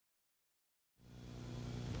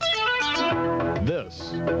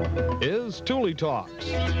This is Thule Talks,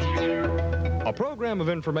 a program of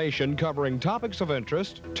information covering topics of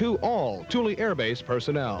interest to all Thule Air Base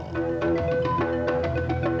personnel.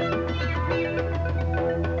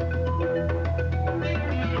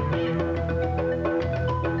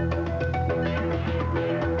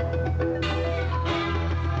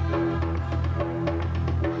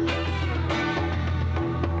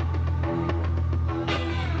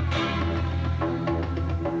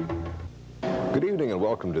 Good evening and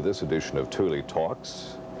welcome to this edition of Thule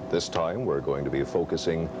Talks. This time we're going to be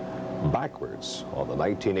focusing backwards on the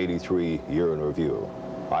 1983 year in review.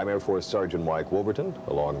 I'm Air Force Sergeant Mike Woolverton,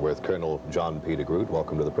 along with Colonel John P. DeGroot.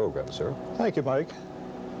 Welcome to the program, sir. Thank you, Mike.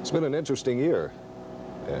 It's been an interesting year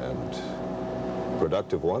and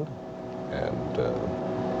productive one, and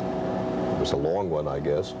it was a long one, I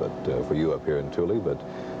guess, but for you up here in Thule, but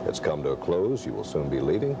it's come to a close. You will soon be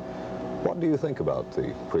leaving. What do you think about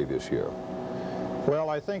the previous year?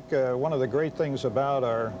 Well, I think one of the great things about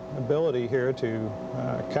our ability here to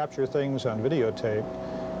capture things on videotape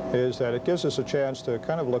is that it gives us a chance to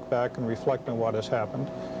kind of look back and reflect on what has happened.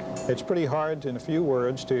 It's pretty hard in a few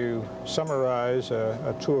words to summarize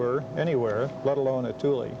a tour anywhere, let alone at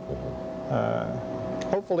Thule.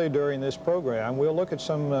 Hopefully during this program we'll look at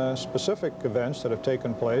some specific events that have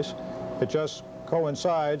taken place. It just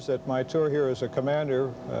coincides that my tour here as a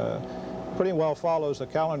commander pretty well follows the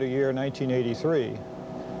calendar year 1983.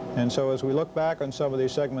 And so as we look back on some of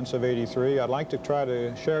these segments of 83, I'd like to try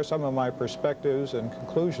to share some of my perspectives and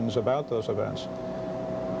conclusions about those events.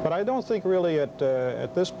 But I don't think really at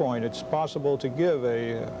this point it's possible to give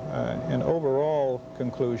an overall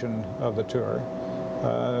conclusion of the tour.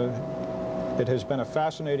 It has been a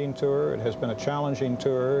fascinating tour, it has been a challenging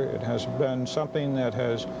tour, it has been something that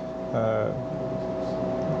has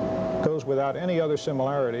goes without any other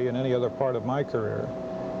similarity in any other part of my career.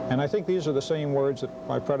 And I think these are the same words that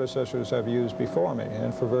my predecessors have used before me,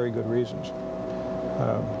 and for very good reasons.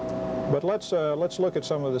 But let's look at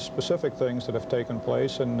some of the specific things that have taken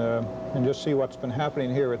place and just see what's been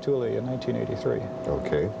happening here at Thule in 1983.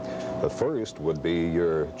 Okay. The first would be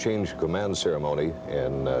your change of command ceremony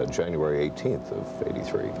in January 18th of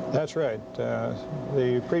 83. That's right.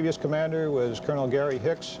 The previous commander was Colonel Gary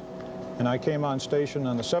Hicks, and I came on station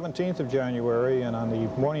on the 17th of January, and on the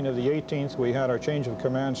morning of the 18th we had our change of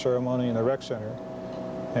command ceremony in the rec center.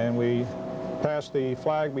 And we passed the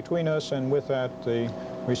flag between us, and with that the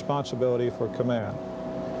responsibility for command.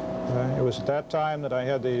 It was at that time that I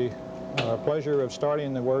had the pleasure of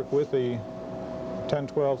starting the work with the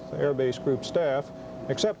 1012th Air Base Group staff,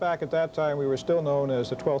 except back at that time we were still known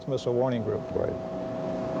as the 12th Missile Warning Group. Right.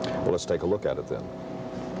 Well, let's take a look at it then.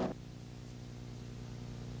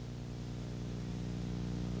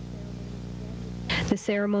 The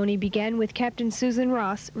ceremony began with Captain Susan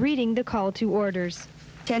Ross reading the call to orders.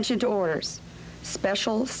 Attention to orders.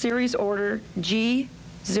 Special Series Order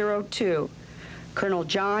G02. Colonel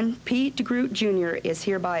John P. DeGroot, Jr. is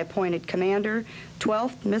hereby appointed Commander,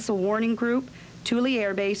 12th Missile Warning Group, Thule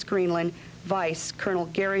Air Base, Greenland, Vice Colonel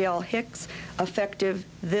Gary L. Hicks, effective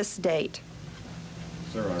this date.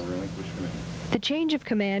 Sir, I relinquish command. The change of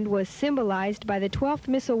command was symbolized by the 12th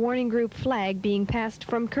Missile Warning Group flag being passed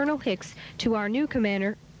from Colonel Hicks to our new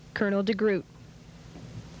commander, Colonel DeGroot.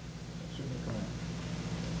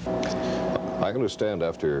 I understand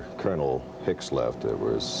after Colonel Hicks left, there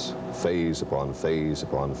was phase upon phase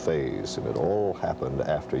upon phase, and it all happened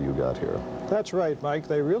after you got here. That's right, Mike.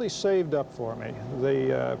 They really saved up for me.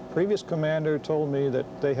 The previous commander told me that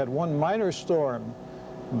they had one minor storm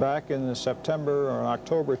back in the September or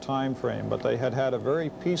October time frame, but they had had a very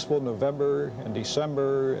peaceful November and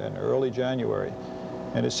December and early January.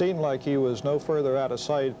 And it seemed like he was no further out of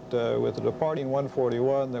sight with the departing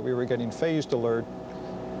 141 that we were getting phased alert.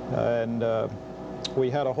 And we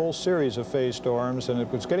had a whole series of phase storms, and it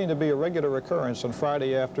was getting to be a regular occurrence. On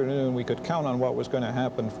Friday afternoon, we could count on what was going to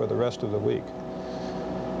happen for the rest of the week.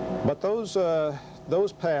 But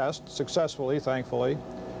those passed successfully, thankfully.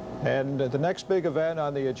 And the next big event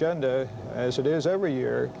on the agenda, as it is every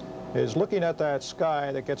year, is looking at that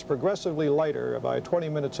sky that gets progressively lighter by 20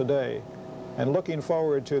 minutes a day, and looking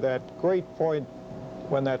forward to that great point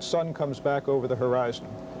when that sun comes back over the horizon.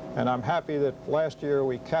 And I'm happy that last year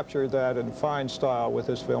we captured that in fine style with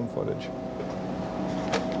this film footage.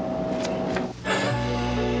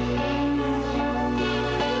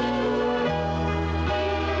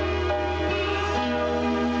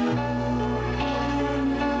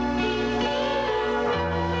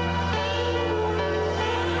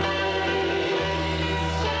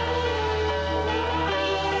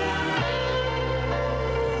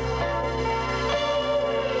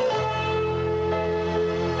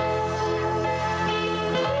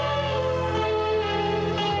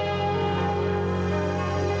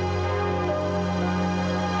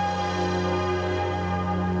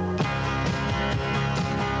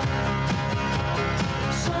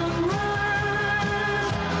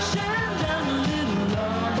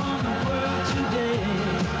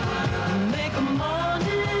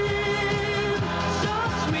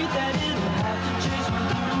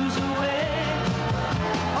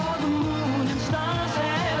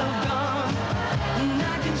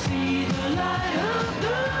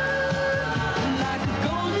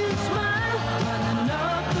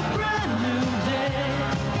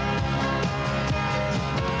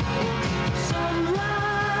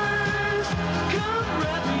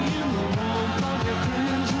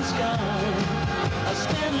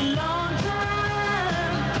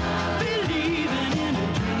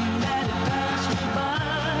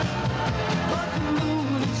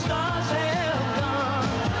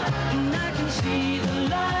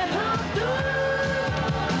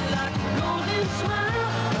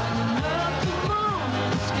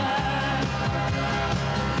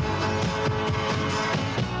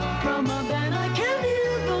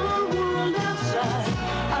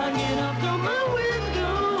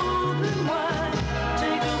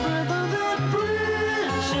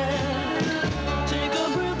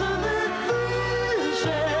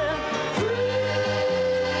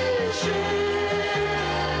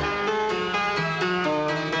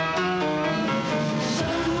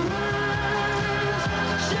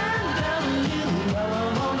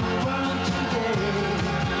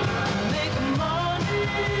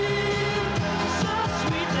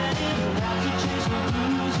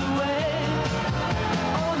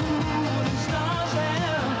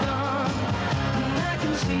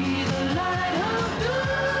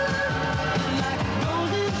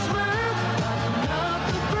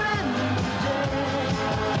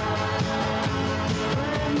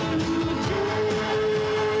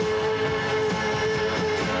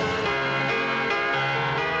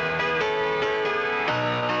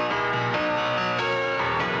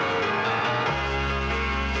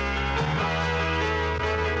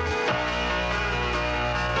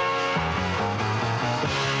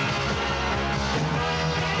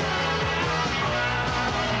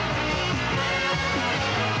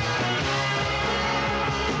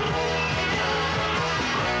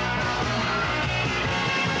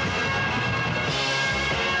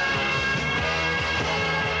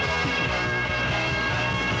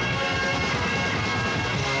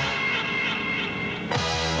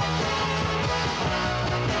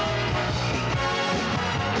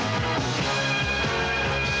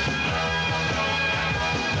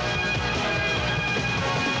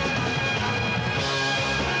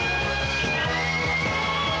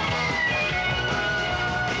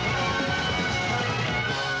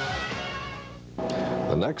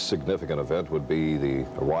 The next significant event would be the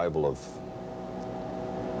arrival of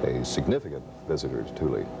a significant visitor to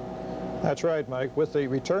Thule. That's right, Mike. With the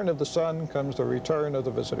return of the sun comes the return of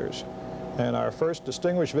the visitors. And our first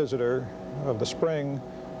distinguished visitor of the spring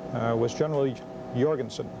was General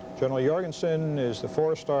Jorgensen. General Jorgensen is the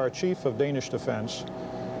four-star chief of Danish defense.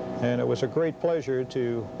 And it was a great pleasure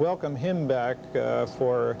to welcome him back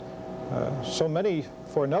for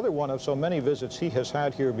another one of so many visits he has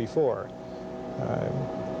had here before.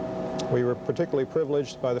 We were particularly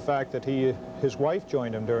privileged by the fact that his wife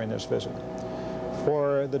joined him during this visit.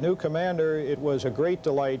 For the new commander, it was a great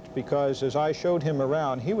delight because as I showed him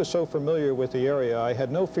around, he was so familiar with the area, I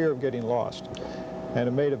had no fear of getting lost. And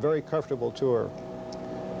it made a very comfortable tour.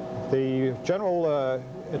 The general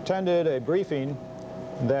attended a briefing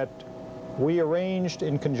that we arranged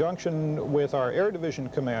in conjunction with our Air Division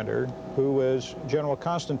commander, who was General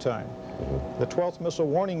Constantine. The 12th Missile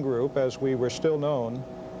Warning Group, as we were still known,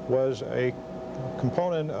 was a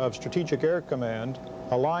component of Strategic Air Command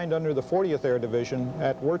aligned under the 40th Air Division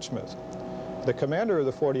at Wurtsmith. The commander of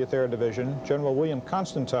the 40th Air Division, General William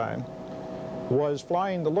Constantine, was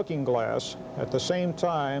flying the Looking Glass at the same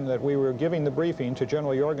time that we were giving the briefing to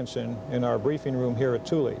General Jorgensen in our briefing room here at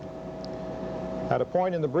Thule. At a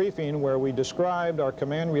point in the briefing where we described our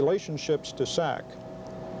command relationships to SAC,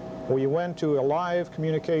 we went to a live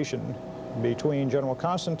communication between General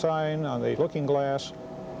Constantine on the Looking Glass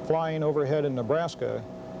flying overhead in Nebraska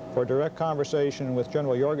for direct conversation with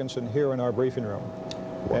General Jorgensen here in our briefing room.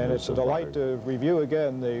 And it's a delight to review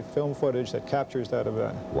again the film footage that captures that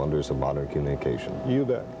event. Wonders of modern communication. You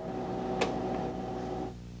bet.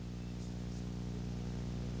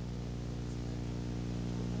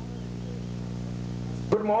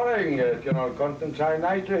 Good morning, General Constantine.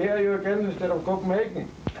 Nice to hear you again instead of Copenhagen.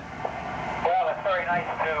 Well, it's very nice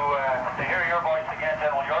to hear your voice again,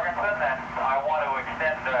 General Jorgensen, and I want to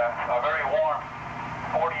extend a very warm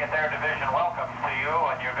 40th Air Division welcome to you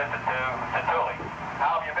on your visit to Thule.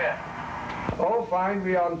 How have you been? Oh, fine.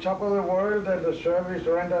 We are on top of the world, and the service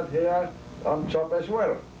rendered here on top as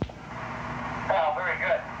well. Well, very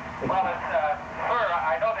good. Well, sir,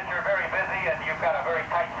 I know that you're very busy and you've got a very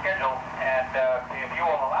tight schedule, and if you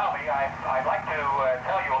will allow me, I'd like to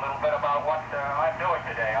tell you a little bit about what I'm doing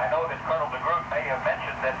today. I know that Colonel DeGroot may have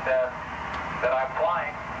mentioned that I'm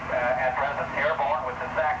flying at present airborne with the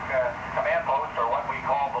SAC command post, or what we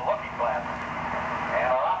call the Looking Glass.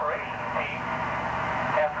 And our operations team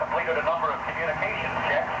has completed a number of communications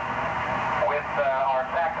checks with our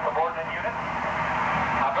SAC subordinate units.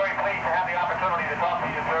 I'm very pleased to have the opportunity to talk to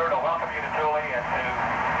you, sir, to welcome you to Thule, and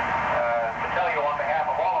to tell you on behalf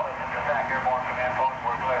of all of us at the SAC Airborne Command Post,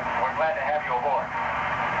 we're glad to have you aboard.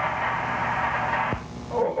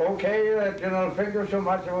 Oh, okay, General, thank you so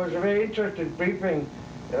much. It was a very interesting briefing,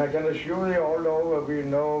 and I can assure you, although we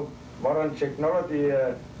know modern technology,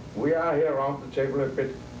 we are here around the table a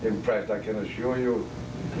bit impressed, I can assure you.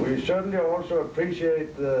 We certainly also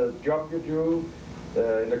appreciate the job you do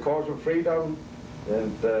in the cause of freedom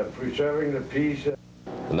and preserving the peace.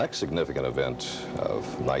 The next significant event of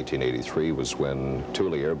 1983 was when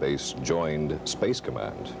Thule Air Base joined Space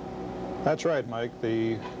Command. That's right, Mike.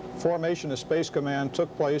 The formation of Space Command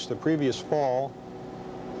took place the previous fall,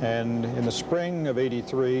 and in the spring of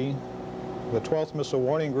 '83, the 12th Missile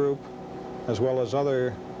Warning Group, as well as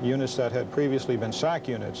other units that had previously been SAC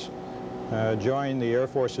units, joined the Air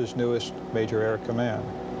Force's newest Major Air Command.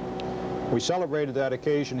 We celebrated that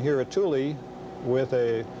occasion here at Thule with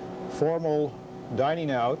a formal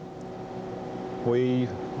dining out. We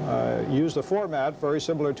used a format very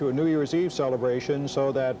similar to a New Year's Eve celebration,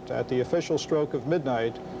 so that at the official stroke of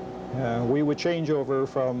midnight, we would change over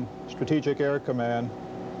from Strategic Air Command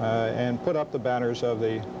and put up the banners of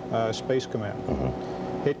the Space Command.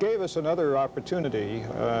 It gave us another opportunity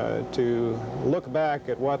to look back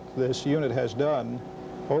at what this unit has done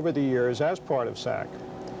over the years as part of SAC.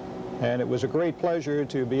 And it was a great pleasure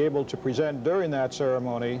to be able to present during that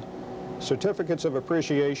ceremony certificates of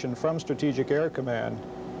appreciation from Strategic Air Command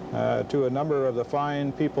to a number of the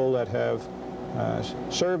fine people that have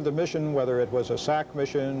served the mission, whether it was a SAC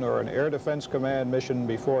mission or an Air Defense Command mission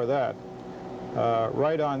before that,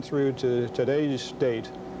 right on through to today's date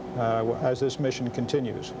as this mission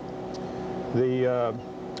continues. The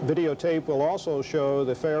videotape will also show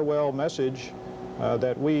the farewell message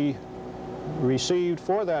that we received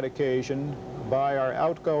for that occasion by our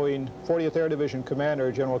outgoing 40th Air Division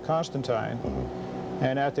Commander, General Constantine.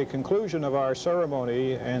 And at the conclusion of our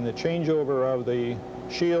ceremony and the changeover of the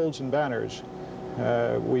shields and banners,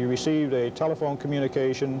 we received a telephone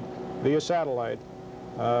communication via satellite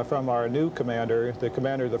from our new commander, the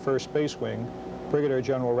commander of the 1st Space Wing, Brigadier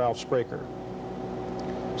General Ralph Spraker.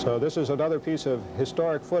 So this is another piece of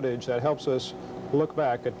historic footage that helps us look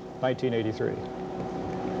back at 1983.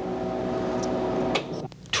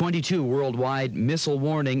 22 worldwide missile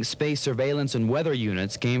warning, space surveillance, and weather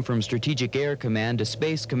units came from Strategic Air Command to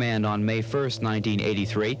Space Command on May 1st,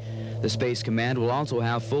 1983. The Space Command will also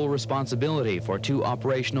have full responsibility for 2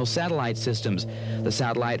 operational satellite systems, the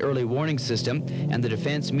Satellite Early Warning System and the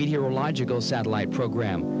Defense Meteorological Satellite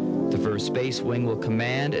Program. The 1st Space Wing will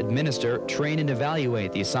command, administer, train, and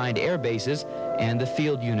evaluate the assigned air bases and the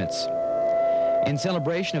field units. In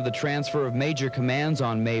celebration of the transfer of major commands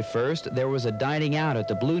on May 1st, there was a dining out at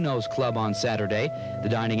the Blue Nose Club on Saturday. The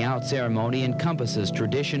dining out ceremony encompasses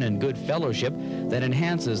tradition and good fellowship that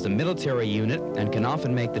enhances the military unit and can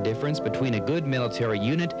often make the difference between a good military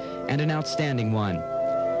unit and an outstanding one.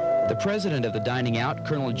 The president of the dining out,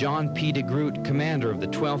 Colonel John P. DeGroot, commander of the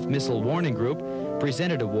 12th Missile Warning Group,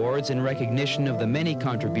 presented awards in recognition of the many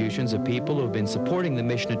contributions of people who have been supporting the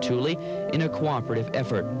mission at Thule in a cooperative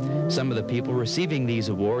effort. Some of the people receiving these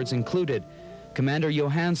awards included Commander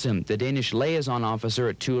Johansson, the Danish liaison officer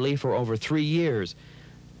at Thule for over 3 years,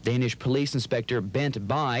 Danish Police Inspector Bent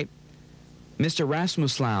Bai, Mr.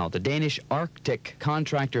 Rasmuslau, the Danish Arctic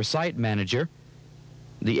Contractor Site Manager,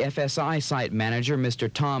 the FSI Site Manager, Mr.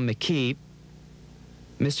 Tom McKee,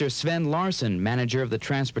 Mr. Sven Larsen, Manager of the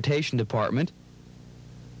Transportation Department,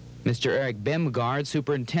 Mr. Eric Bemgaard,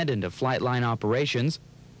 Superintendent of Flightline Operations,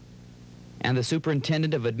 and the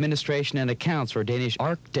Superintendent of Administration and Accounts for Danish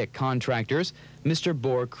Arctic Contractors, Mr.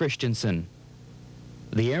 Bor Christensen.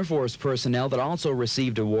 The Air Force personnel that also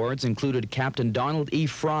received awards included Captain Donald E.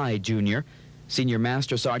 Fry, Jr., Senior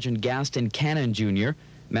Master Sergeant Gaston Cannon, Jr.,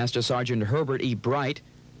 Master Sergeant Herbert E. Bright,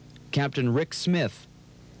 Captain Rick Smith,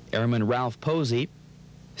 Airman Ralph Posey,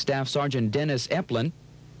 Staff Sergeant Dennis Eplin,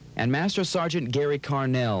 and Master Sergeant Gary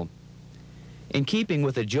Carnell. In keeping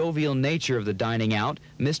with the jovial nature of the dining out,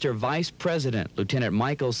 Mr. Vice President Lieutenant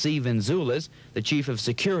Michael C. Vanzulis, the Chief of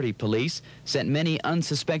Security Police, sent many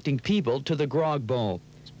unsuspecting people to the Grog Bowl.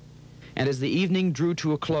 And as the evening drew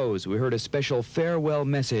to a close, we heard a special farewell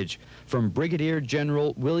message from Brigadier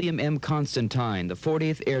General William M. Constantine, the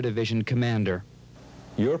 40th Air Division Commander.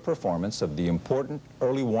 Your performance of the important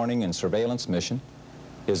early warning and surveillance mission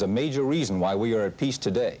is a major reason why we are at peace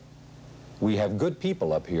today. We have good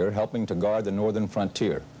people up here helping to guard the northern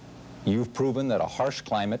frontier. You've proven that a harsh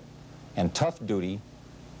climate and tough duty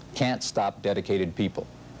can't stop dedicated people.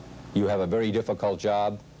 You have a very difficult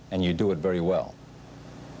job, and you do it very well.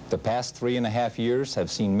 The past 3.5 years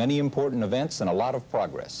have seen many important events and a lot of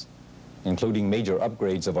progress, including major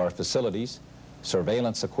upgrades of our facilities,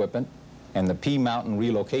 surveillance equipment, and the P Mountain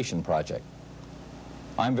relocation project.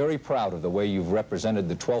 I'm very proud of the way you've represented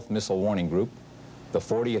the 12th Missile Warning Group, the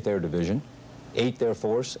 40th Air Division, 8th Air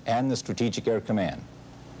Force, and the Strategic Air Command.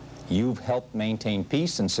 You've helped maintain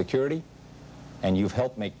peace and security, and you've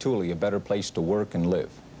helped make Thule a better place to work and live.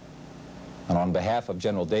 And on behalf of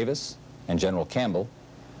General Davis and General Campbell,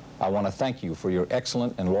 I want to thank you for your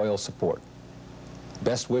excellent and loyal support.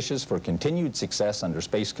 Best wishes for continued success under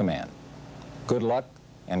Space Command. Good luck,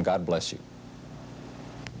 and God bless you.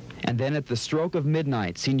 And then at the stroke of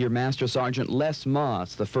midnight, Senior Master Sergeant Les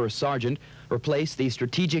Moss, the first sergeant, replaced the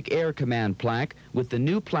Strategic Air Command plaque with the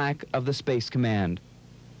new plaque of the Space Command.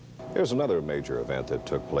 Here's another major event that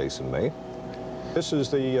took place in May. This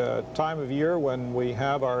is the time of year when we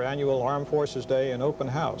have our annual Armed Forces Day and open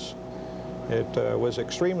house. It was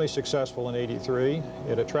extremely successful in '83.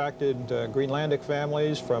 It attracted Greenlandic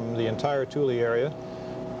families from the entire Thule area.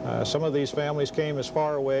 Some of these families came as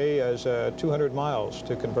far away as 200 miles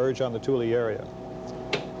to converge on the Thule area.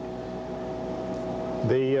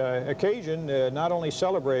 The occasion not only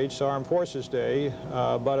celebrates Armed Forces Day,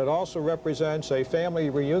 but it also represents a family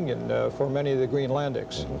reunion for many of the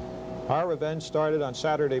Greenlandics. Our event started on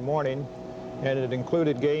Saturday morning, and it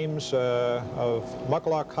included games of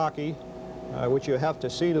muckluck hockey, which you have to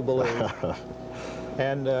see to believe,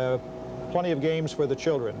 and plenty of games for the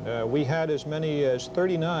children. We had as many as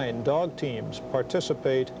 39 dog teams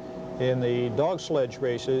participate in the dog sledge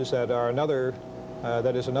races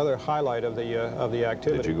that is another highlight of the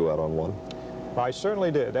activity. Did you go out on one? I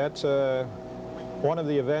certainly did. That's one of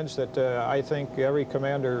the events that I think every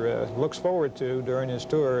commander looks forward to during his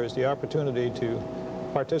tour, is the opportunity to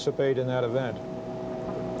participate in that event.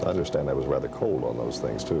 I understand that was rather cold on those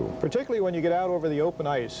things, too. Particularly when you get out over the open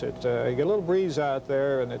ice. You get a little breeze out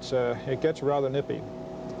there, and it gets rather nippy.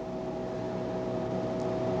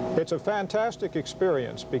 It's a fantastic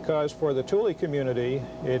experience because for the Thule community,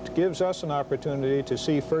 it gives us an opportunity to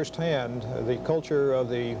see firsthand the culture of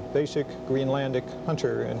the basic Greenlandic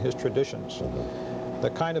hunter and his traditions. The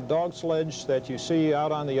kind of dog sledge that you see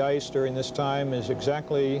out on the ice during this time is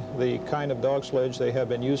exactly the kind of dog sledge they have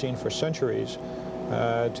been using for centuries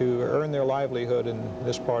to earn their livelihood in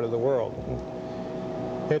this part of the world.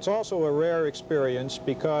 It's also a rare experience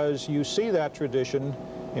because you see that tradition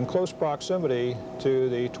in close proximity to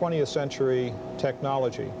the 20th century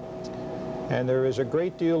technology. And there is a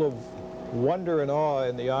great deal of wonder and awe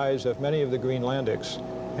in the eyes of many of the Greenlandics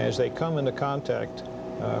as they come into contact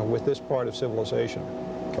with this part of civilization.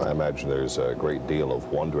 I imagine there's a great deal of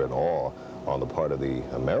wonder and awe on the part of the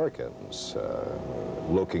Americans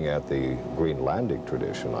looking at the Greenlandic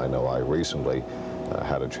tradition. I know I recently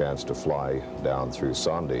had a chance to fly down through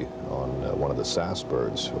Sandi on one of the SAS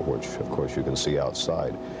birds, which of course you can see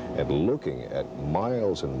outside, and looking at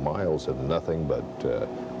miles and miles of nothing but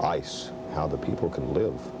ice, how the people can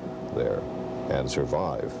live there and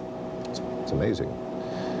survive. It's amazing.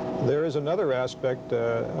 There is another aspect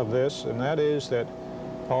of this, and that is that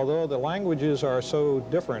although the languages are so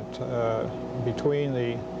different between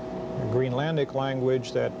the Greenlandic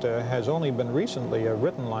language that has only been recently a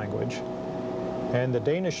written language and the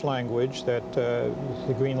Danish language that the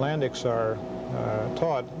Greenlandics are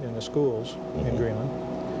taught in the schools in Greenland,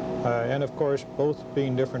 and of course both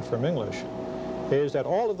being different from English, is that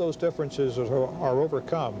all of those differences are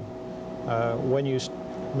overcome when you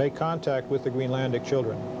make contact with the Greenlandic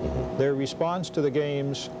children. Their response to the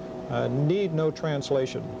games need no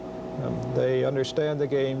translation. They understand the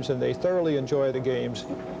games and they thoroughly enjoy the games,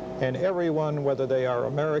 and everyone, whether they are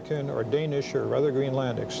American or Danish or other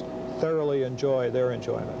Greenlandics, thoroughly enjoy their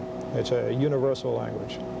enjoyment. It's a universal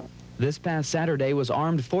language. This past Saturday was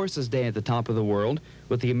Armed Forces Day at the top of the world,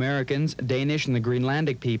 with the Americans, Danish, and the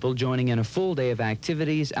Greenlandic people joining in a full day of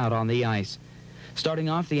activities out on the ice. Starting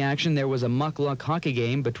off the action, there was a muckluck hockey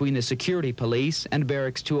game between the security police and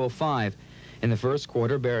Barracks 205. In the first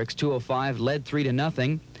quarter, Barracks 205 led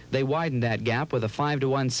 3-0. They widened that gap with a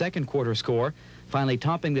 5-1 second quarter score, finally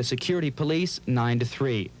topping the security police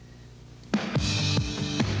 9-3.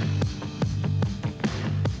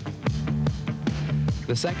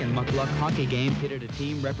 The second muckluck hockey game pitted a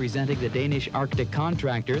team representing the Danish Arctic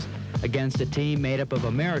contractors against a team made up of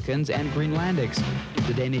Americans and Greenlandics.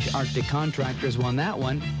 The Danish Arctic contractors won that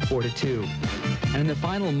one 4-2. And in the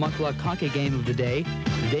final muckluck hockey game of the day,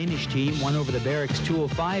 the Danish team won over the Barracks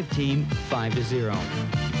 205 team 5-0.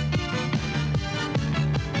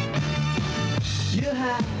 You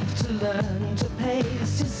have to learn to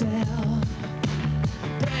pace yourself.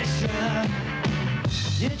 Pressure.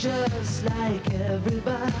 You're just like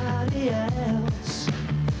everybody else.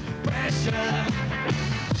 Pressure.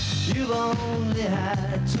 You've only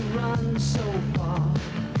had to run so far,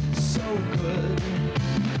 so good.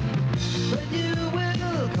 But you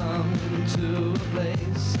will come to a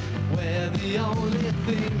place where the only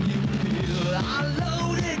thing you feel are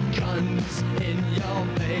loaded guns in your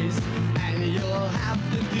face, and you'll have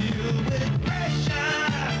to deal with pressure.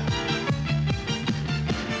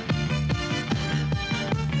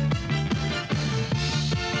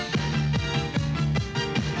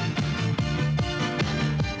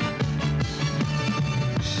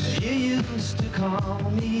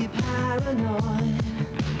 call me paranoid.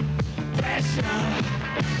 Pressure,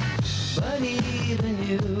 but even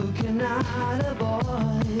you cannot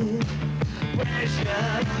avoid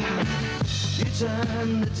pressure. You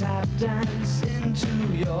turn the tap dance into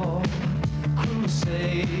your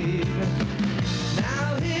crusade.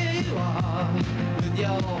 Now here you are with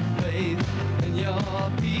your faith and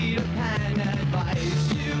your Peter Pan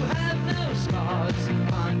advice. You have no scars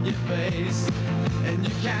on your face, and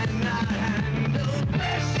you cannot handle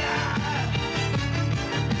pressure.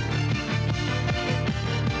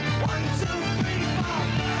 1, 2, 3, 4,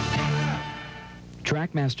 pressure.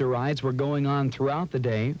 Trackmaster rides were going on throughout the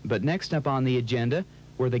day, but next up on the agenda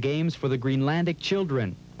were the games for the Greenlandic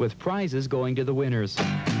children, with prizes going to the winners.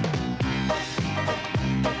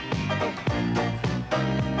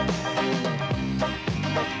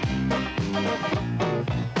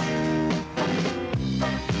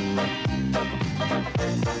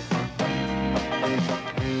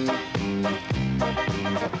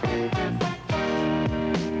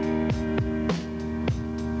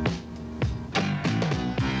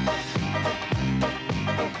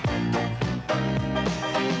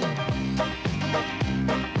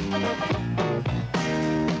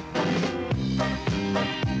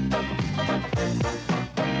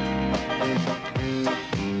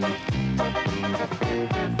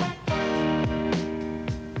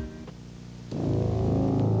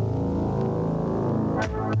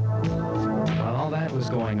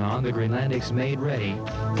 Going on, the Greenlandics made ready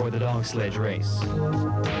for the dog sledge race.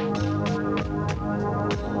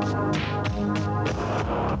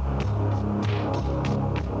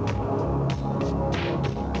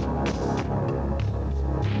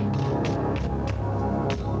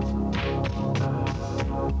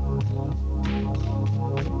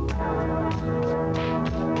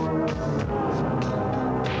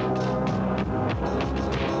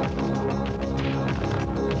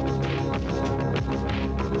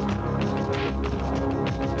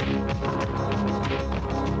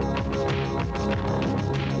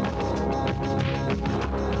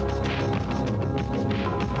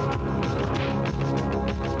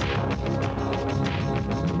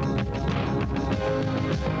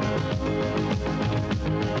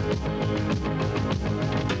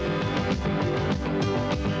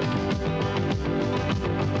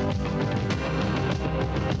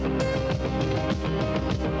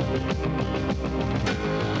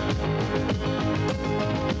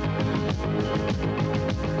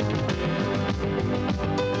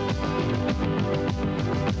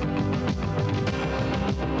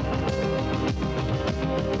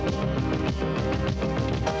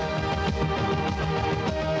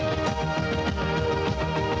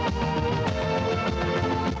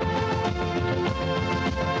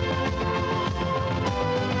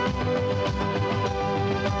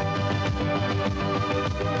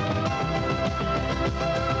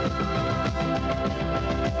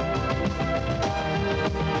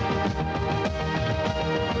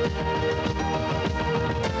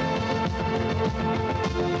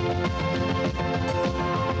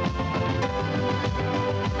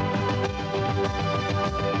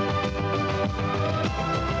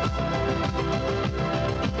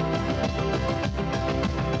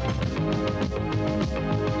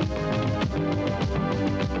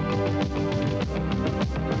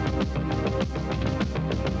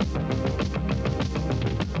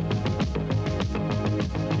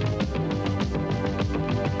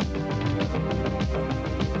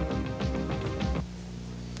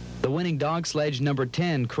 Winning dog sledge number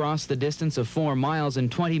 10 crossed the distance of 4 miles in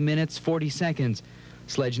 20 minutes 40 seconds.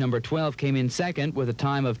 Sledge number 12 came in second with a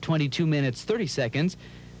time of 22 minutes 30 seconds,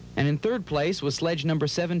 and in third place was sledge number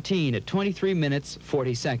 17 at 23 minutes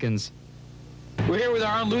 40 seconds. We're here with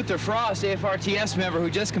our own Luther Frost, AFRTS member, who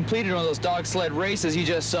just completed one of those dog sled races you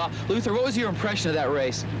just saw. Luther, what was your impression of that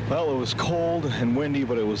race? Well, it was cold and windy,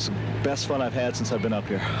 but it was the best fun I've had since I've been up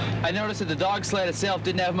here. I noticed that the dog sled itself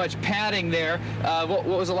didn't have much padding there. What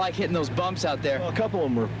was it like hitting those bumps out there? Well, a couple of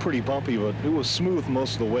them were pretty bumpy, but it was smooth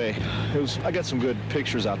most of the way. I got some good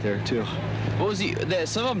pictures out there, too. What was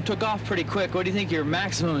some of them took off pretty quick. What do you think your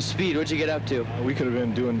maximum speed? What'd you get up to? We could have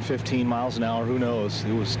been doing 15 miles an hour. Who knows?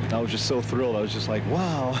 I was just so thrilled. I was just like,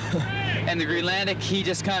 wow. And the Greenlandic, he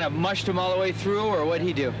just kind of mushed them all the way through, or what'd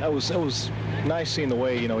he do? That was nice seeing the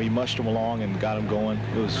way, he mushed them along and got them going.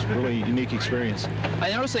 It was a really unique experience.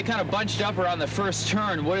 I noticed they kind of bunched up around the first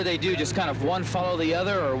turn. What did they do? Just kind of one follow the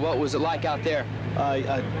other, or what was it like out there?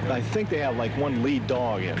 I think they have like one lead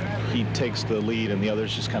dog, and he takes the lead and the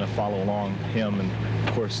others just kind of follow along him, and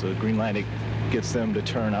of course the Greenlandic gets them to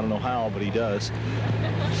turn. I don't know how, but he does.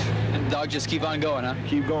 And the dog just keep on going, huh?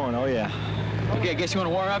 Keep going, oh yeah. Okay, I guess you want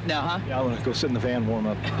to warm up now, huh? Yeah, I want to go sit in the van, warm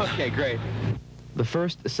up. Okay, great. The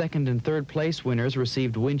first, second, and third place winners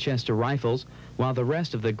received Winchester rifles, while the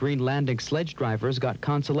rest of the Greenlandic sledge drivers got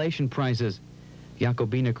consolation prizes.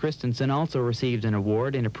 Jakobina Christensen also received an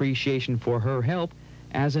award in appreciation for her help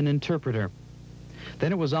as an interpreter.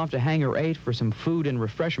 Then it was off to Hangar 8 for some food and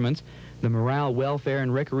refreshments. The Morale, Welfare,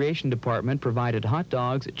 and Recreation Department provided hot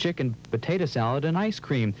dogs, chicken, potato salad, and ice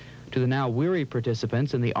cream to the now weary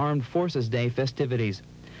participants in the Armed Forces Day festivities.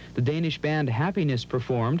 The Danish band Happiness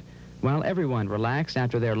performed, while everyone relaxed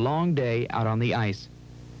after their long day out on the ice.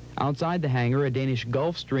 Outside the hangar, a Danish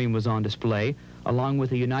Gulfstream was on display, along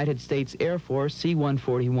with a United States Air Force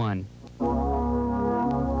C-141.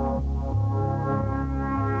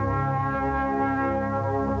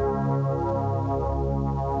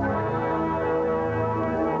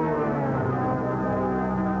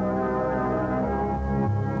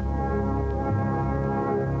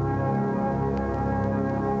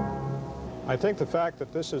 I think the fact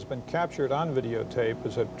that this has been captured on videotape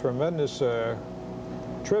is a tremendous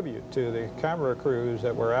tribute to the camera crews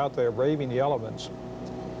that were out there braving the elements.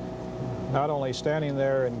 Not only standing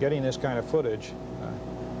there and getting this kind of footage,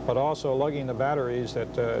 but also lugging the batteries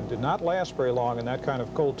that did not last very long in that kind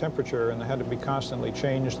of cold temperature, and they had to be constantly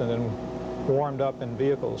changed and then warmed up in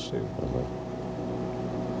vehicles to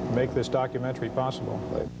make this documentary possible.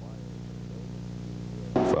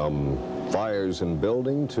 From fires in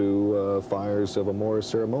building to fires of a more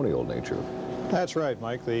ceremonial nature. That's right,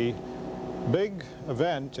 Mike. The big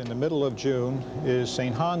event in the middle of June is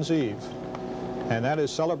St. Hans Eve, and that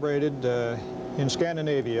is celebrated in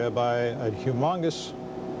Scandinavia by a humongous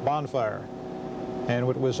bonfire, and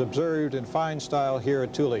it was observed in fine style here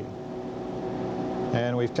at Thule.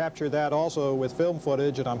 And we've captured that also with film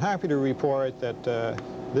footage, and I'm happy to report that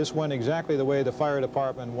this went exactly the way the fire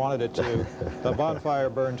department wanted it to. The bonfire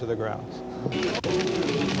burned to the ground.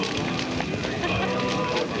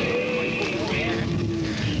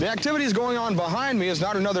 The activities going on behind me is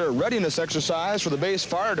not another readiness exercise for the base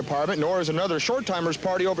fire department, nor is another short-timers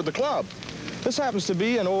party over at the club. This happens to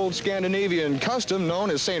be an old Scandinavian custom known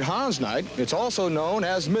as St. Hans Night. It's also known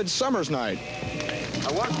as Midsummer's Night.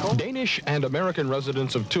 Danish and American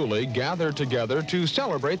residents of Thule gathered together to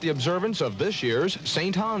celebrate the observance of this year's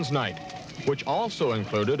St. Hans Night, which also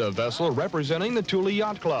included a vessel representing the Thule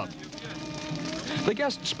Yacht Club. The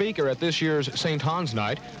guest speaker at this year's St. Hans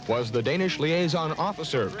Night was the Danish liaison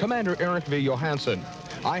officer, Commander Erik V. Johansen.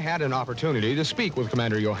 I had an opportunity to speak with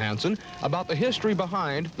Commander Johansen about the history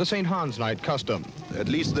behind the St. Hans Night custom. At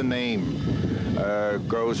least the name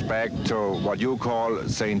goes back to what you call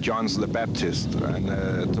St. John's the Baptist.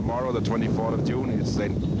 And tomorrow, the 24th of June, is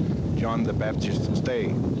St. John the Baptist's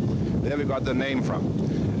Day. There we got the name from.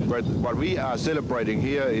 But what we are celebrating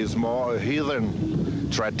here is more a heathen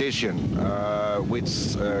tradition, which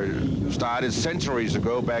started centuries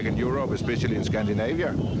ago back in Europe, especially in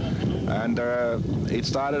Scandinavia. And it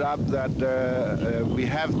started up that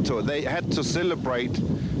they had to celebrate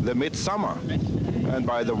the midsummer. And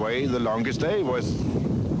by the way, the longest day was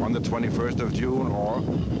on the 21st of June or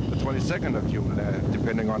the 22nd of June,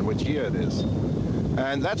 depending on which year it is.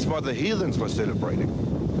 And that's what the heathens were celebrating.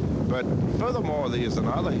 But furthermore, there is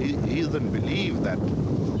another heathen belief that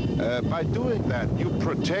by doing that, you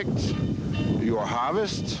protect your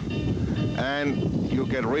harvest and you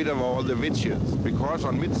get rid of all the witches. Because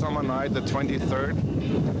on Midsummer Night, the 23rd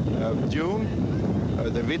of June,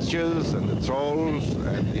 the witches and the trolls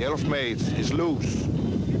and the elf maids is loose.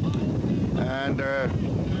 And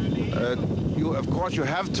of course, you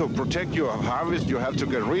have to protect your harvest. You have to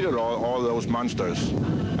get rid of all those monsters.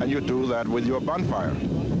 And you do that with your bonfire.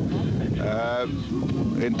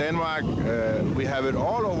 In Denmark, we have it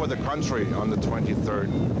all over the country on the 23rd.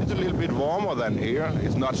 It's a little bit warmer than here.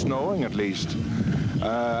 It's not snowing, at least.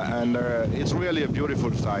 And it's really a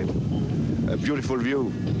beautiful sight, a beautiful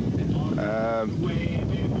view.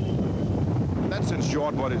 That's in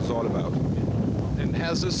short what it's all about. And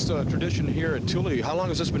has this tradition here at Thule, how long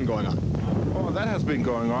has this been going on? Oh, that has been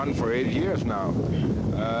going on for 8 years now.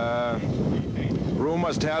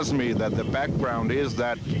 Rumors tells me that the background is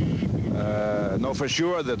that, no, for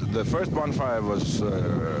sure, that the first bonfire was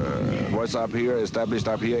up here, established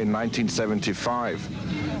up here in 1975.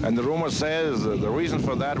 And the rumor says the reason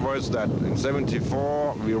for that was that in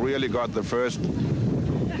 74 we really got the first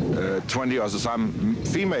 20 or some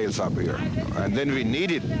females up here. And then we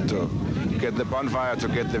needed to get the bonfire to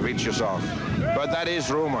get the witches off. But that is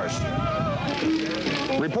rumors.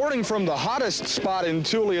 Reporting from the hottest spot in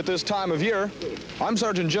Thule at this time of year, I'm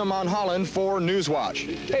Sergeant Jim Monholland for Newswatch.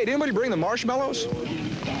 Hey, did anybody bring the marshmallows?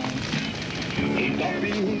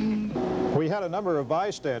 We had a number of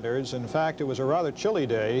bystanders. In fact, it was a rather chilly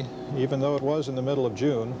day, even though it was in the middle of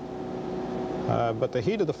June. But the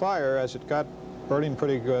heat of the fire, as it got burning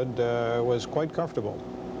pretty good, was quite comfortable.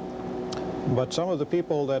 But some of the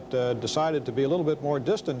people that decided to be a little bit more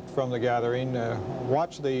distant from the gathering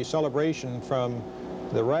watched the celebration from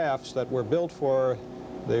the rafts that were built for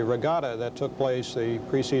the regatta that took place the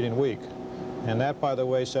preceding week. And that, by the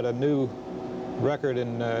way, set a new record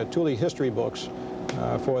in Thule history books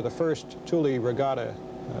for the first Thule regatta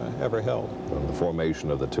ever held. From the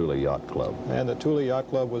formation of the Thule Yacht Club. And the Thule Yacht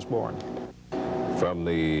Club was born. From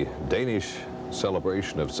the Danish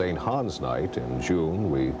celebration of St. Hans Night in June,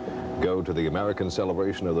 we go to the American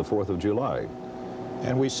celebration of the 4th of July.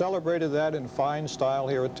 And we celebrated that in fine style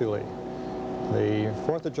here at Thule. The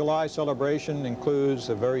 4th of July celebration includes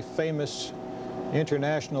a very famous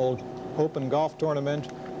international open golf tournament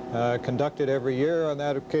conducted every year on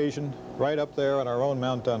that occasion, right up there on our own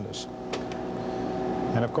Mount Dundas.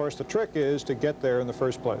 And of course the trick is to get there in the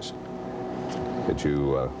first place. Did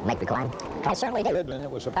you make the climb? I certainly did. And it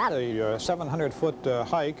was about a 700-foot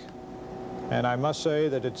hike, and I must say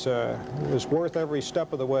that it was worth every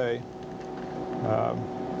step of the way.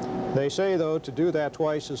 They say, though, to do that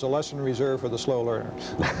twice is a lesson reserved for the slow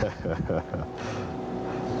learners.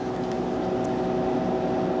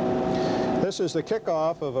 This is the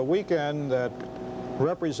kickoff of a weekend that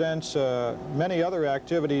represents many other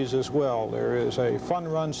activities as well. There is a fun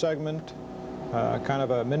run segment, kind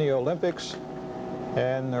of a mini Olympics,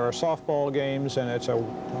 and there are softball games, and it's a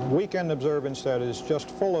weekend observance that is just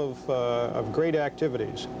full of great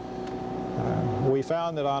activities. We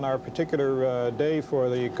found that on our particular day for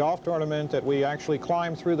the golf tournament that we actually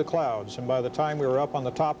climbed through the clouds, and by the time we were up on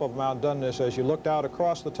the top of Mount Dundas, as you looked out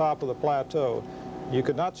across the top of the plateau, you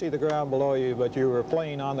could not see the ground below you, but you were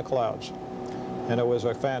playing on the clouds. And it was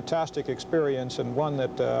a fantastic experience, and one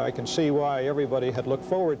that I can see why everybody had looked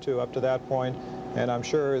forward to up to that point, and I'm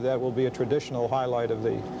sure that will be a traditional highlight of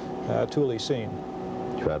the Thule scene.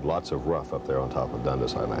 You had lots of rough up there on top of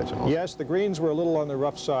Dundas, I imagine. Also. Yes, the greens were a little on the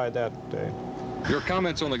rough side that day. Your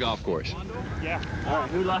comments on the golf course? Yeah.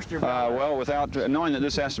 Who lost your well, without knowing that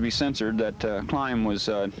this has to be censored, that climb was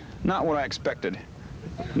not what I expected.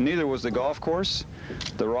 Neither was the golf course.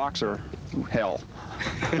 The rocks are hell.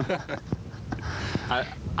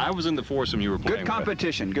 I was in the foursome you were playing with. Good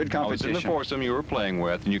competition. I was in the foursome you were playing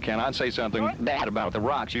with, and you cannot say something bad about the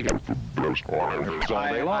rocks. You can all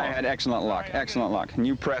day long. I had excellent luck, and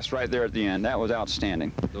you pressed right there at the end. That was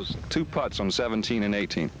outstanding. Those two putts on 17 and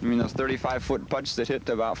 18. You mean those 35-foot putts that hit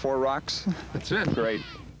about 4 rocks? That's it. Great.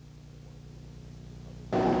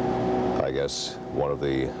 I guess one of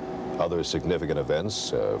the other significant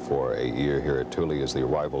events for a year here at Thule is the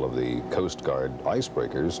arrival of the Coast Guard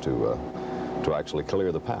icebreakers to actually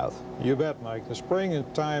clear the path. You bet, Mike. The spring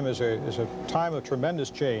time is a time of tremendous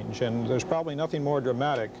change, and there's probably nothing more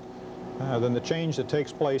dramatic than the change that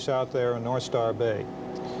takes place out there in North Star Bay.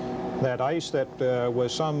 That ice that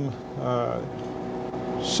was some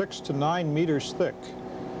 6 to 9 meters thick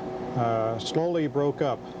slowly broke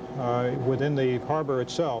up within the harbor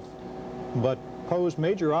itself, but posed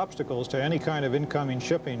major obstacles to any kind of incoming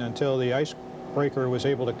shipping until the icebreaker was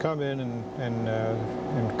able to come in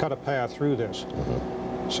and cut a path through this.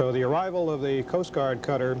 So the arrival of the Coast Guard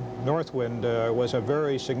cutter Northwind was a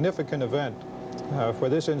very significant event for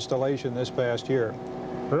this installation this past year.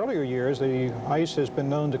 Earlier years, the ice has been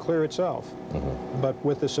known to clear itself, but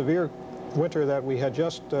with the severe winter that we had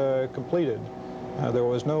just completed, there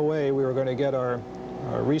was no way we were going to get our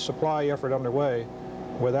resupply effort underway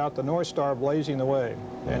without the North Star blazing the way,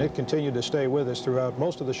 and it continued to stay with us throughout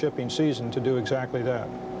most of the shipping season to do exactly that.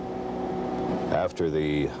 After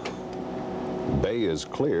the bay is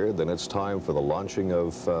cleared, then it's time for the launching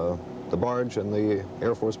of the barge and the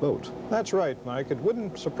Air Force boat. That's right, Mike. It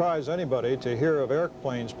wouldn't surprise anybody to hear of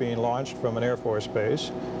airplanes being launched from an Air Force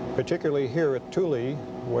base, particularly here at Thule,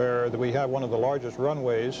 where we have one of the largest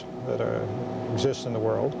runways that exists in the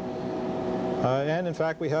world. And in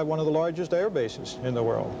fact, we have one of the largest air bases in the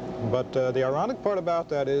world. But the ironic part about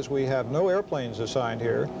that is we have no airplanes assigned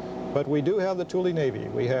here, but we do have the Thule Navy.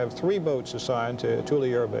 We have 3 boats assigned to Thule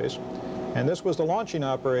Air Base. And this was the launching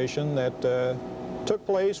operation that took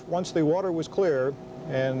place once the water was clear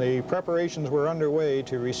and the preparations were underway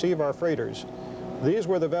to receive our freighters. These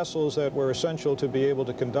were the vessels that were essential to be able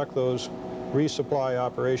to conduct those resupply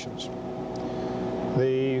operations.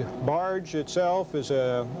 The barge itself is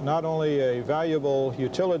not only a valuable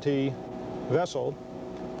utility vessel,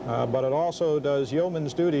 but it also does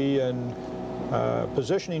yeoman's duty in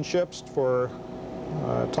positioning ships for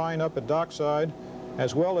tying up at dockside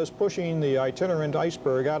as well as pushing the itinerant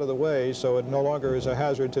iceberg out of the way so it no longer is a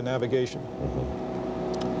hazard to navigation.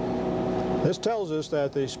 This tells us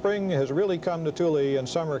that the spring has really come to Thule and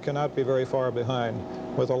summer cannot be very far behind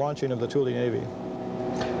with the launching of the Thule Navy.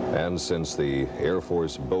 And since the Air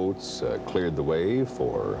Force boats cleared the way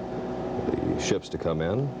for the ships to come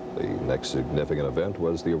in, the next significant event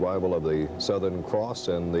was the arrival of the Southern Cross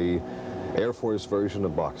and the Air Force version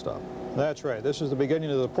of Box Top. That's right. This is the beginning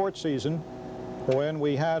of the port season when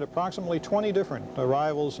we had approximately 20 different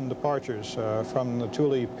arrivals and departures from the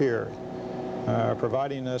Thule Pier,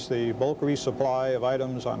 providing us the bulk resupply of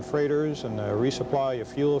items on freighters and a resupply of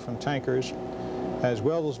fuel from tankers, as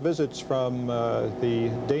well as visits from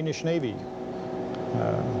the Danish Navy.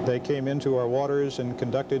 They came into our waters and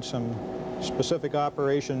conducted some specific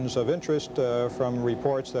operations of interest from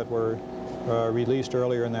reports that were released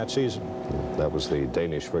earlier in that season. That was the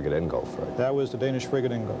Danish frigate Ingolf, right? That was the Danish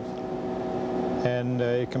frigate Ingolf. And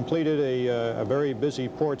it completed a very busy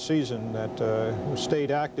port season that stayed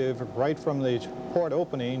active right from the port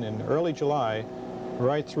opening in early July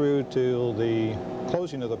right through to the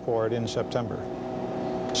closing of the port in September.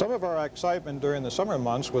 Some of our excitement during the summer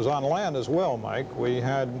months was on land as well, Mike. We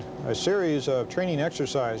had a series of training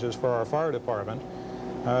exercises for our fire department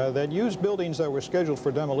that used buildings that were scheduled for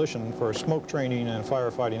demolition for smoke training and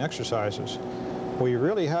firefighting exercises. We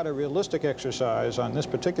really had a realistic exercise on this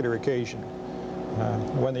particular occasion.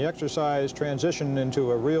 When the exercise transitioned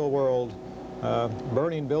into a real-world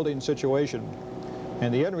burning building situation,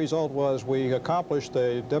 and the end result was we accomplished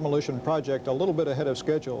the demolition project a little bit ahead of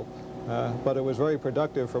schedule, but it was very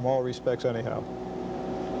productive from all respects anyhow.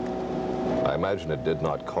 I imagine it did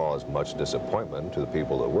not cause much disappointment to the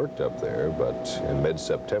people that worked up there, but in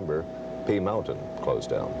mid-September, P Mountain closed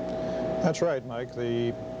down. That's right, Mike.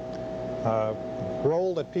 The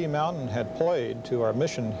role that P Mountain had played to our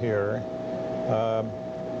mission here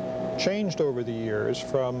changed over the years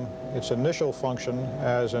from its initial function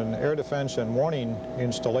as an air defense and warning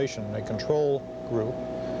installation, a control group,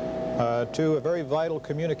 to a very vital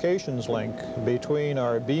communications link between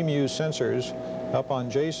our BMUS sensors up on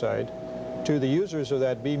J-site to the users of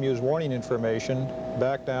that BMUS warning information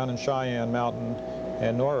back down in Cheyenne Mountain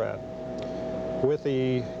and NORAD. With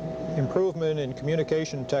the improvement in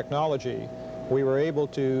communication technology, we were able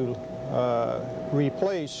to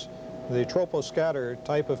replace the troposcatter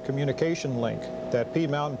type of communication link that P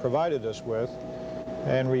Mountain provided us with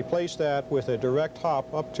and replace that with a direct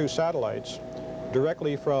hop up to satellites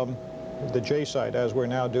directly from the J-site, as we're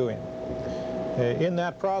now doing. In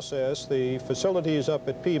that process, the facilities up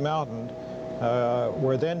at P Mountain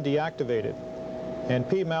were then deactivated, and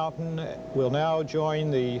P Mountain will now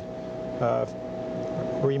join the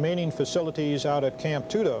remaining facilities out at Camp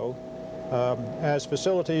Tudo as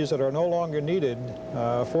facilities that are no longer needed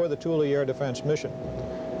for the Thule Air Defense mission,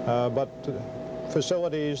 but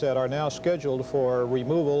facilities that are now scheduled for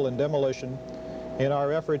removal and demolition in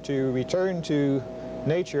our effort to return to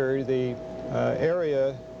nature the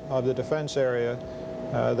area of the defense area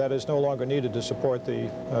that is no longer needed to support the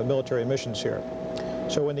military missions here.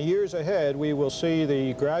 So in the years ahead, we will see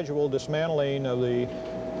the gradual dismantling of the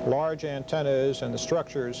large antennas and the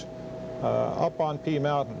structures up on P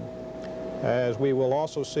Mountain, as we will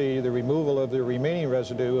also see the removal of the remaining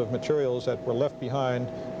residue of materials that were left behind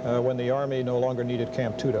when the Army no longer needed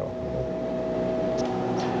Camp Tudo.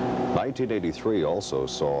 1983 also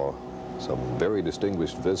saw some very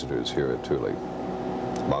distinguished visitors here at Thule.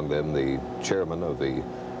 Among them, the chairman of the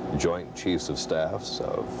Joint Chiefs of Staffs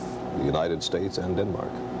of the United States and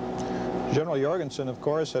Denmark. General Jorgensen, of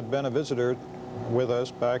course, had been a visitor with us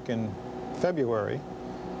back in February.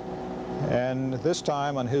 And this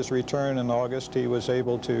time, on his return in August, he was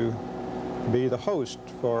able to be the host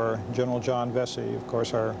for General John Vesey, of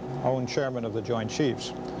course, our own chairman of the Joint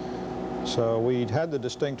Chiefs. So we'd had the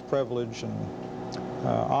distinct privilege and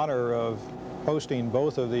honor of hosting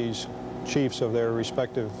both of these chiefs of their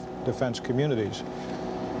respective defense communities.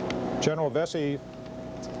 General Vesey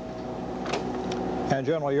and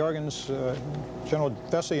General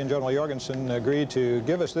Jorgensen agreed to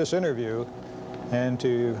give us this interview and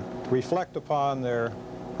to reflect upon their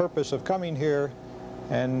purpose of coming here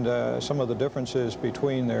and some of the differences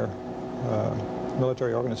between their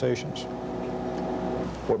military organizations.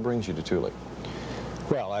 What brings you to Thule?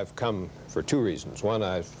 Well, I've come for two reasons. One,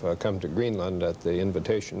 I've come to Greenland at the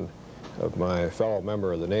invitation of my fellow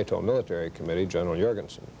member of the NATO Military Committee, General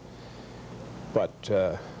Jorgensen. But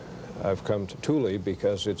I've come to Thule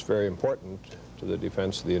because it's very important to the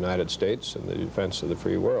defense of the United States and the defense of the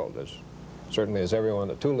free world. Certainly, as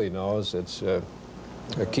everyone at Thule knows, it's a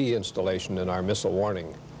key installation in our missile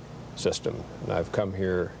warning system. And I've come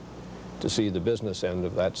here to see the business end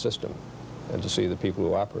of that system and to see the people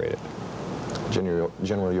who operate it. General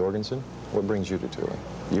Jorgensen, what brings you to Thule?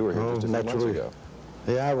 You were here just a few months ago.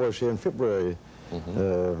 Yeah, I was here in February.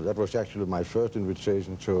 That was actually my first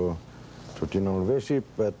invitation to General Vesey,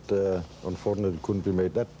 but unfortunately it couldn't be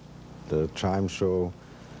made that time, so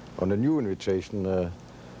on a new invitation,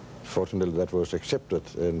 fortunately that was accepted,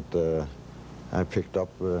 and I picked up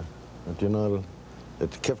General at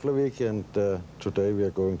Keflavik, and today we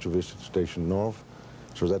are going to visit Station North,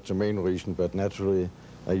 so that's the main reason, but naturally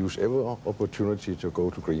I use every opportunity to go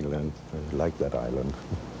to Greenland. I like that island.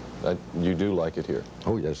 You do like it here?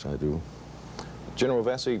 Oh yes, I do. General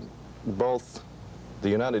Vesey, both the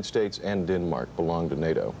United States and Denmark belong to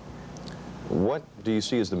NATO. What do you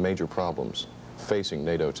see as the major problems facing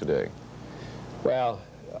NATO today? Well,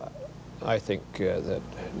 I think that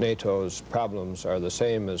NATO's problems are the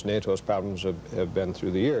same as NATO's problems have been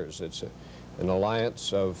through the years. It's an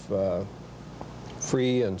alliance of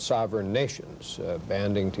free and sovereign nations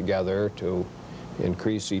banding together to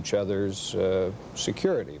increase each other's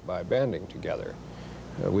security by banding together.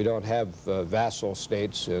 We don't have vassal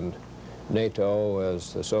states in NATO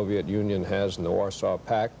as the Soviet Union has in the Warsaw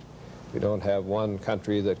Pact. We don't have one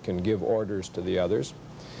country that can give orders to the others.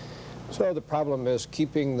 So the problem is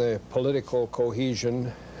keeping the political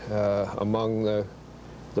cohesion among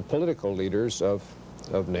the political leaders of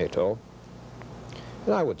NATO.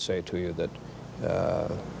 And I would say to you that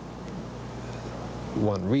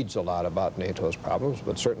one reads a lot about NATO's problems,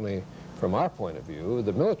 but certainly from our point of view,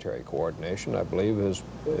 the military coordination, I believe,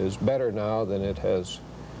 is better now than it has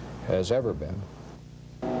ever been.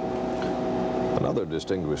 Another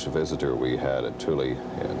distinguished visitor we had at Thule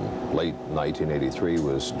in late 1983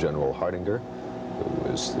 was General Hardinger, who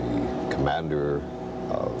was the commander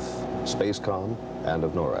of Spacecom and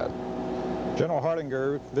of NORAD. General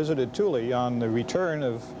Hardinger visited Thule on the return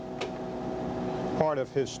of part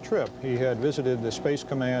of his trip. He had visited the Space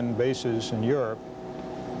Command bases in Europe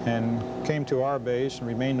and came to our base and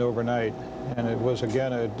remained overnight. And it was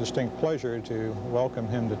again a distinct pleasure to welcome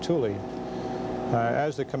him to Thule.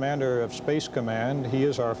 As the commander of Space Command, he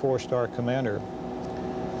is our 4-star commander.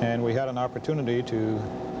 And we had an opportunity to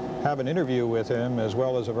have an interview with him, as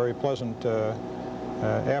well as a very pleasant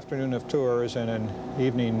afternoon of tours and an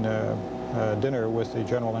evening dinner with the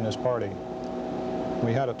general and his party.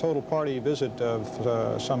 We had a total party visit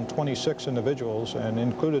of some 26 individuals, and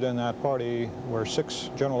included in that party were 6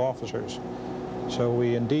 general officers. So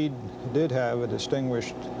we indeed did have a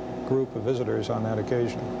distinguished group of visitors on that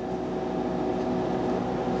occasion.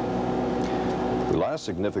 The last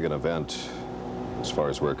significant event, as far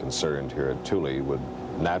as we're concerned here at Thule, would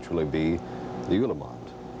naturally be the Julemond.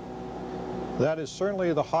 That is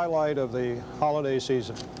certainly the highlight of the holiday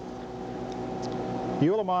season.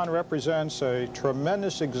 Julemond represents a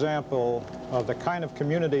tremendous example of the kind of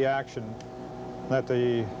community action that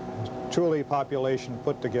the Thule population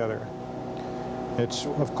put together. It's,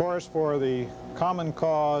 of course, for the common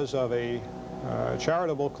cause of a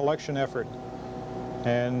charitable collection effort.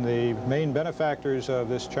 And the main benefactors of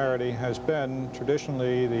this charity has been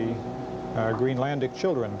traditionally the Greenlandic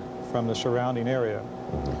children from the surrounding area.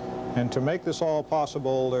 And to make this all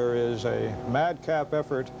possible, there is a madcap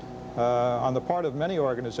effort on the part of many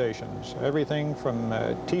organizations, everything from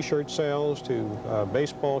T-shirt sales to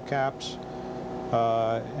baseball caps,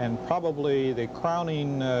 and probably the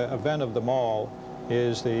crowning event of them all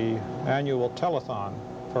is the annual telethon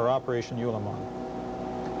for Operation Julemond.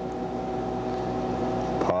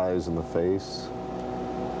 Pies in the face.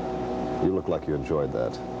 You look like you enjoyed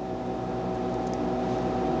that.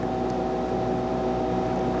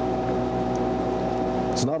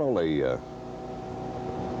 It's not only the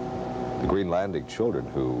Greenlandic children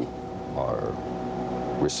who are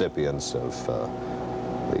recipients of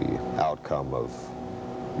the outcome of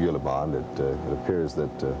Julemond. It appears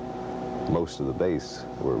that most of the base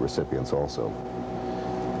were recipients also.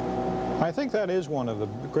 I think that is one of the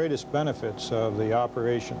greatest benefits of the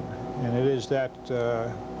operation, and it is that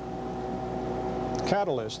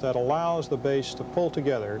catalyst that allows the base to pull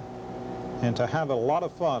together and to have a lot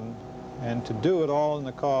of fun, and to do it all in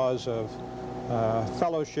the cause of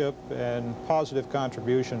fellowship and positive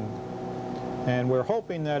contribution. And we're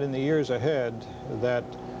hoping that in the years ahead that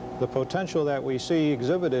the potential that we see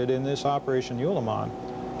exhibited in this Operation Julemond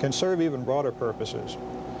can serve even broader purposes.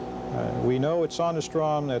 We know at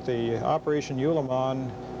Sonderstrom that the Operation Julemond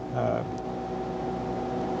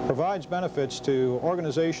provides benefits to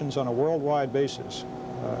organizations on a worldwide basis,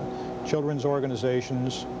 children's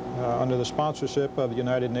organizations under the sponsorship of the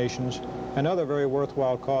United Nations and other very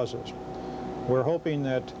worthwhile causes. We're hoping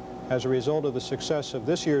that as a result of the success of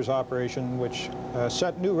this year's operation, which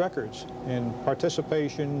set new records in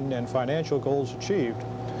participation and financial goals achieved,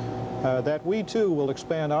 that we too will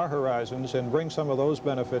expand our horizons and bring some of those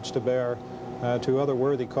benefits to bear to other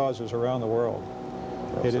worthy causes around the world.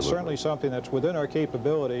 Absolutely. It is certainly something that's within our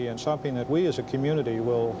capability and something that we as a community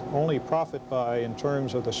will only profit by in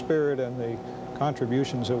terms of the spirit and the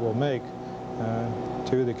contributions it will make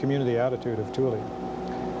to the community attitude of Thule.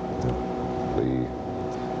 The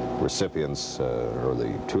recipients, or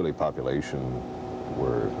the Thule population,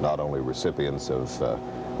 were not only recipients of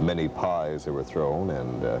many pies that were thrown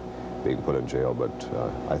and being put in jail, but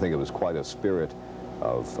I think it was quite a spirit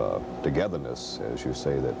of togetherness, as you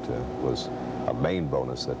say, that was a main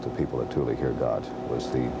bonus that the people at Thule here got,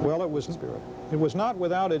 was the spirit. It was not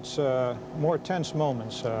without its more tense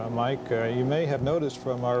moments, Mike. You may have noticed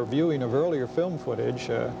from our viewing of earlier film footage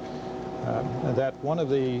that one of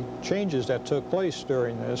the changes that took place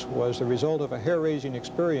during this was the result of a hair-raising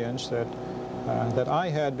experience that I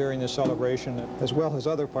had during this celebration, as well as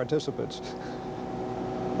other participants.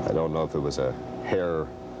 I don't know if it was a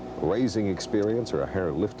hair-raising experience or a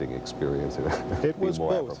hair-lifting experience. It was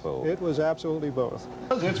both. Apropos. It was absolutely both.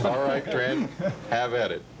 All right, Trent, have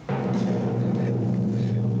at it.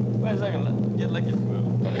 Wait a second, let you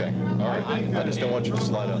move. Okay, all right. I just don't want you to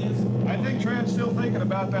slide up. I think Trent's still thinking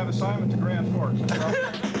about that assignment to Grand Forks.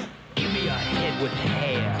 Give me a head with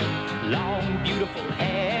hair, long, beautiful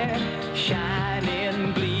hair,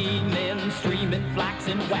 shining, gleaming, streaming,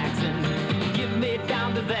 flaxing, waxing. Give me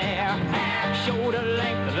down to there, shoulder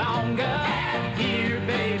length longer. Here,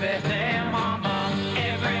 baby, there, mama,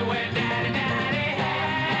 everywhere, daddy, daddy.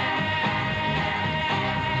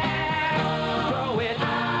 Grow it,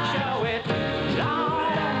 show it,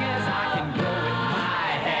 long as I can grow it, my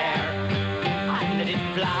hair. I let it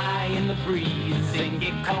fly in the breeze and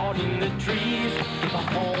get caught in the trees. Give a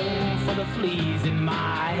home for the fleas in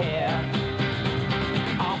my hair.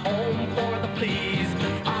 A home for the fleas,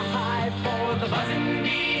 a hive for the buzzing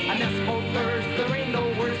bees. A nest for birds, there ain't no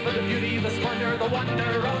words for the beauty, the splendor, the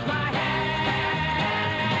wonder of my hair.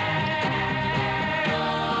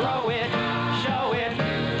 Grow it, show it,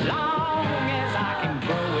 long as I can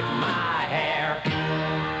grow it, my hair.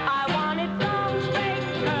 I want it long, straight,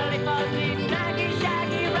 curly, fuzzy, snaggy,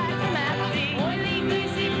 shaggy, racky, maxy, oily,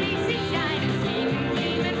 greasy, fleecy, shiny, steaming,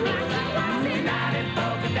 gleaming, waxy, waxy, knotted,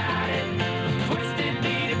 polka dotted, twisted,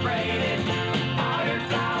 beaded, braided, powdered,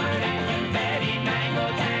 flowered, and confetti,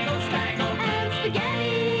 mangled, tangled, spangled, and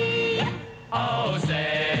spaghetti. Oh,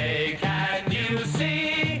 say, can you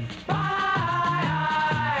see my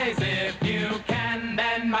eyes? If you can,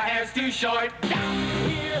 then my hair's too short. Down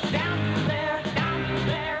here, down there, down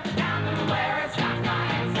there, down to where it stops by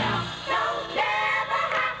itself. Don't never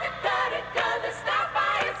have to cut it, 'cause it stops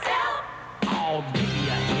by itself. Oh, give me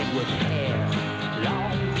a head with hair,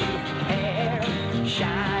 long, beautiful hair,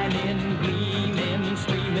 shining, gleaming,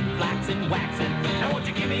 streaming, flaxing, waxing. Now won't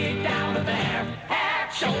you give me down to there? Hair,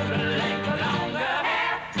 shoulder length longer.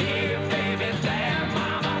 Hair, here, baby, there,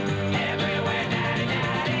 mama, everywhere, daddy,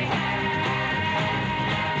 daddy, hair.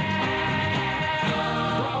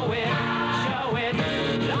 Grow it, show it,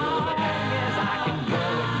 long as I can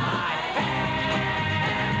grow it, my hair.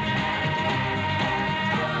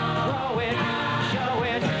 Grow it, show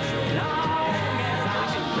it, long as I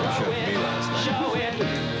can grow it, show it,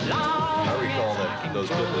 long I recall that those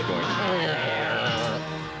people going.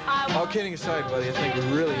 All kidding aside, buddy, I think we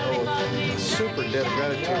really owe a super debt of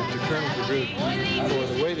gratitude to Colonel DeGroot for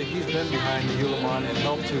the way that he's been behind the Ulamon and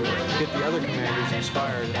helped to get the other commanders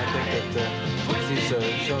inspired. And I think that he's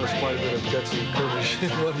shown us quite a bit of gutsy courage in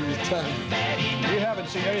what he's done. You haven't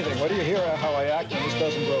seen anything. What do you hear how I act when this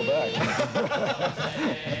doesn't grow back?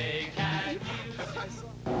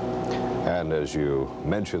 And as you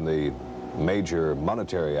mentioned, the major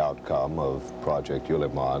monetary outcome of Project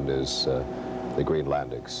Ulamon is the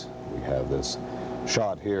Greenlandics. We have this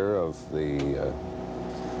shot here of the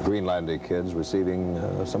Greenlandic kids receiving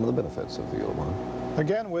some of the benefits of the Ulamon.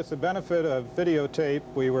 Again, with the benefit of videotape,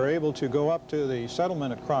 we were able to go up to the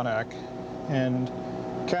settlement at Cronack and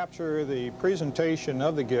capture the presentation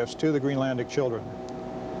of the gifts to the Greenlandic children.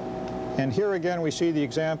 And here again we see the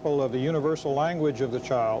example of the universal language of the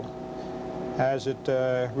child as it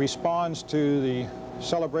responds to the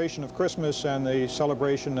celebration of Christmas and the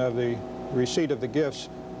celebration of the receipt of the gifts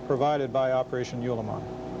provided by Operation Ulamon.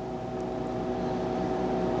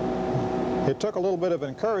 It took a little bit of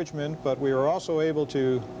encouragement, but we were also able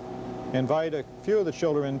to invite a few of the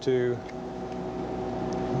children to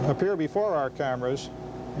appear before our cameras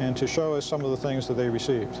and to show us some of the things that they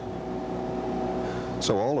received.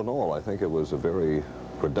 So all in all, I think it was a very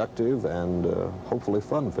productive and hopefully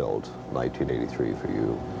fun-filled 1983 for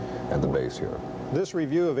you and the base here. This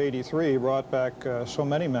review of 83 brought back so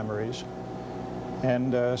many memories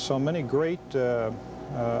and so many great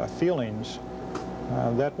feelings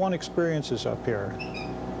that one experiences up here.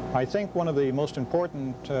 I think one of the most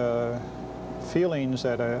important feelings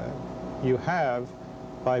that you have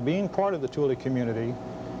by being part of the Thule community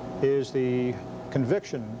is the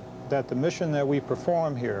conviction that the mission that we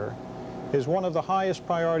perform here is one of the highest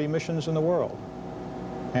priority missions in the world,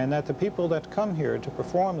 and that the people that come here to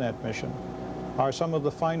perform that mission are some of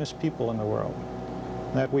the finest people in the world.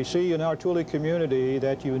 That we see in our Thule community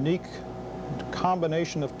that unique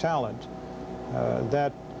combination of talent,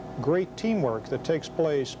 that great teamwork that takes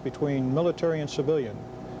place between military and civilian,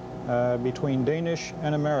 between Danish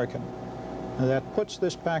and American, that puts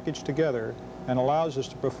this package together and allows us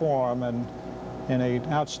to perform in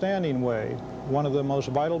an outstanding way one of the most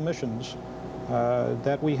vital missions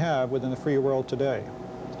that we have within the free world today.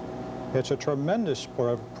 It's a tremendous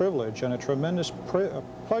privilege and a tremendous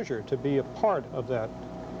pleasure to be a part of that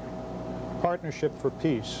partnership for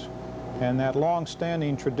peace and that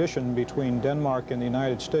long-standing tradition between Denmark and the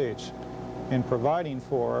United States in providing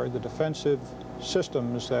for the defensive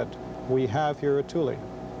systems that we have here at Thule.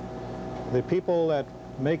 The people that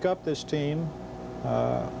make up this team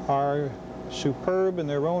are superb in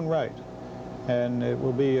their own right, and it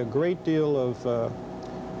will be a great deal of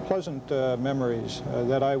pleasant memories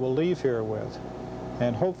that I will leave here with,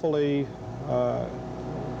 and hopefully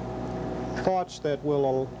thoughts that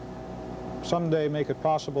will someday make it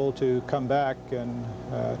possible to come back and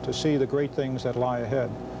to see the great things that lie ahead.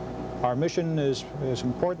 Our mission is as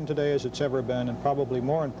important today as it's ever been, and probably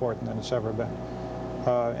more important than it's ever been.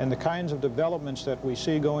 And the kinds of developments that we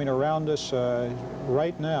see going around us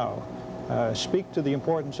right now speak to the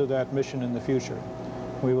importance of that mission in the future.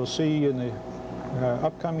 We will see in the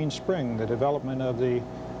upcoming spring the development of the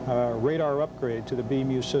radar upgrade to the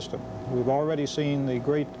BMU system. We've already seen the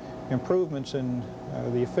great improvements in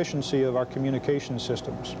the efficiency of our communication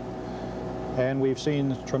systems. And we've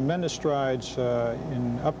seen tremendous strides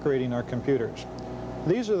in upgrading our computers.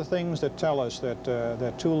 These are the things that tell us that,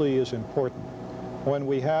 that Thule is important. When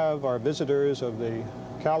we have our visitors of the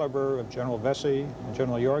caliber of General Vesey, and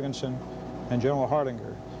General Jorgensen, and General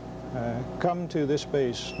Hardinger come to this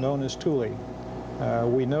base known as Thule,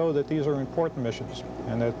 we know that these are important missions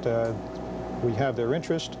and that we have their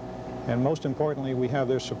interest, and most importantly, we have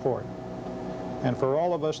their support. And for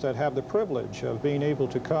all of us that have the privilege of being able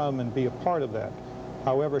to come and be a part of that,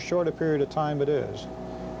 however short a period of time it is,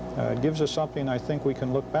 it gives us something I think we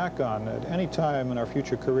can look back on at any time in our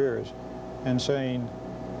future careers and saying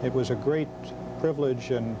it was a great privilege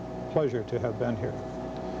and pleasure to have been here.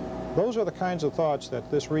 Those are the kinds of thoughts that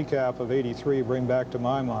this recap of 83 bring back to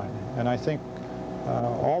my mind, and I think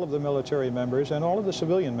all of the military members and all of the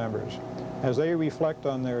civilian members, as they reflect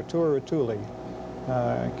on their tour of Thule,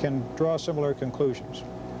 can draw similar conclusions.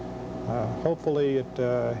 Hopefully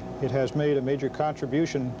it has made a major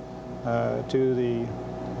contribution to the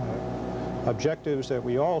objectives that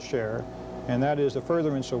we all share, and that is the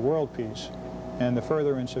furtherance of world peace and the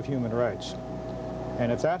furtherance of human rights.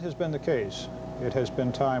 And if that has been the case, it has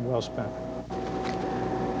been time well spent.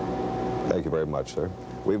 Thank you very much, sir.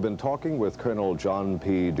 We've been talking with Colonel John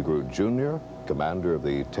P. DeGroot, Jr., commander of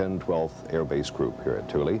the 1012th Air Base Group here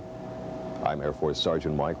at Thule. I'm Air Force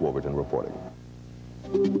Sergeant Mike Woolverton reporting.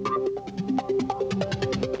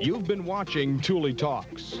 You've been watching Thule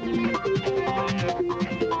Talks.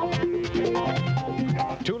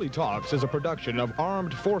 Thule Talks is a production of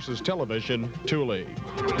Armed Forces Television, Thule.